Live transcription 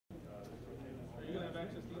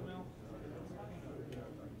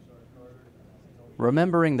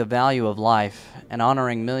Remembering the value of life and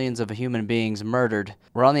honoring millions of human beings murdered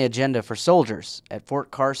were on the agenda for soldiers at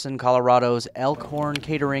Fort Carson, Colorado's Elkhorn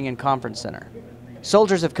Catering and Conference Center.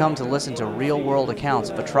 Soldiers have come to listen to real-world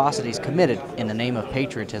accounts of atrocities committed in the name of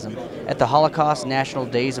patriotism at the Holocaust National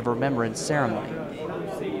Days of Remembrance ceremony.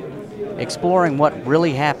 Exploring what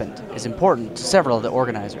really happened is important to several of the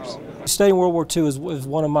organizers. Studying World War II is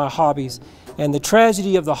one of my hobbies, and the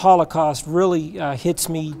tragedy of the Holocaust really hits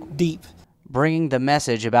me deep. Bringing the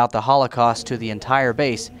message about the Holocaust to the entire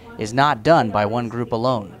base is not done by one group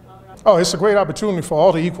alone. Oh, it's a great opportunity for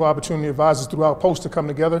all the equal opportunity advisors throughout post to come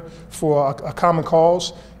together for a common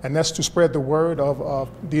cause, and that's to spread the word of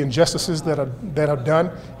the injustices that are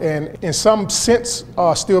done, and in some sense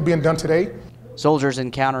are still being done today. Soldiers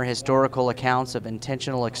encounter historical accounts of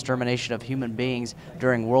intentional extermination of human beings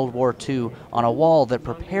during World War II on a wall that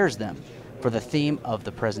prepares them for the theme of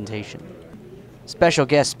the presentation. Special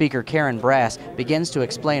guest speaker Karen Brass begins to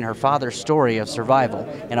explain her father's story of survival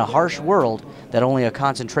in a harsh world that only a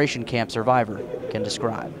concentration camp survivor can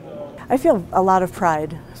describe. I feel a lot of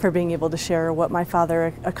pride for being able to share what my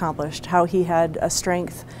father accomplished, how he had a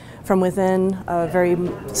strength from within, a very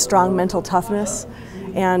strong mental toughness,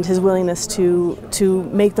 and his willingness to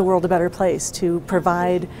make the world a better place, to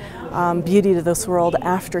provide beauty to this world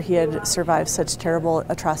after he had survived such terrible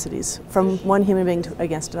atrocities from one human being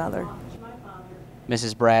against another.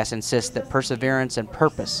 Mrs. Brass insists that perseverance and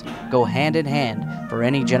purpose go hand in hand for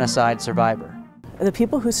any genocide survivor. The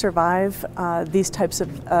people who survive these types of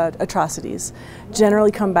atrocities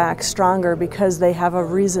generally come back stronger because they have a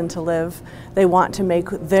reason to live. They want to make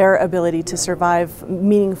their ability to survive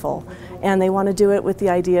meaningful, and they want to do it with the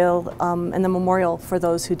ideal and the memorial for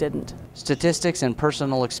those who didn't. Statistics and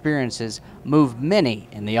personal experiences move many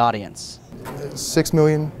in the audience. 6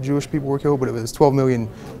 million Jewish people were killed, but it was 12 million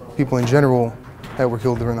people in general that were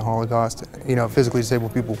killed during the Holocaust. You know, physically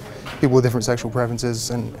disabled people, people with different sexual preferences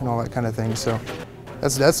and all that kind of thing. So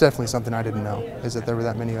that's definitely something I didn't know, is that there were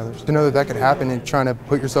that many others. To know that that could happen and trying to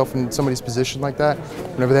put yourself in somebody's position like that,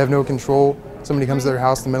 whenever they have no control, somebody comes to their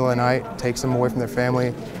house in the middle of the night, takes them away from their family,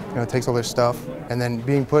 you know, takes all their stuff, and then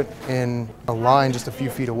being put in a line just a few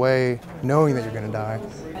feet away, knowing that you're going to die.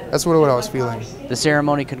 That's what I was feeling. The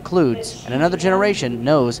ceremony concludes, and another generation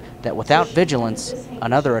knows that without vigilance,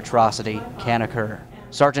 another atrocity can occur.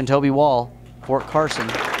 Sergeant Toby Wall, Fort Carson,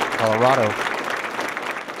 Colorado.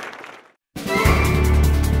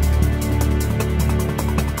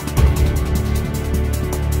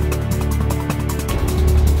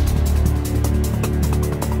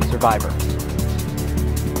 Survivor.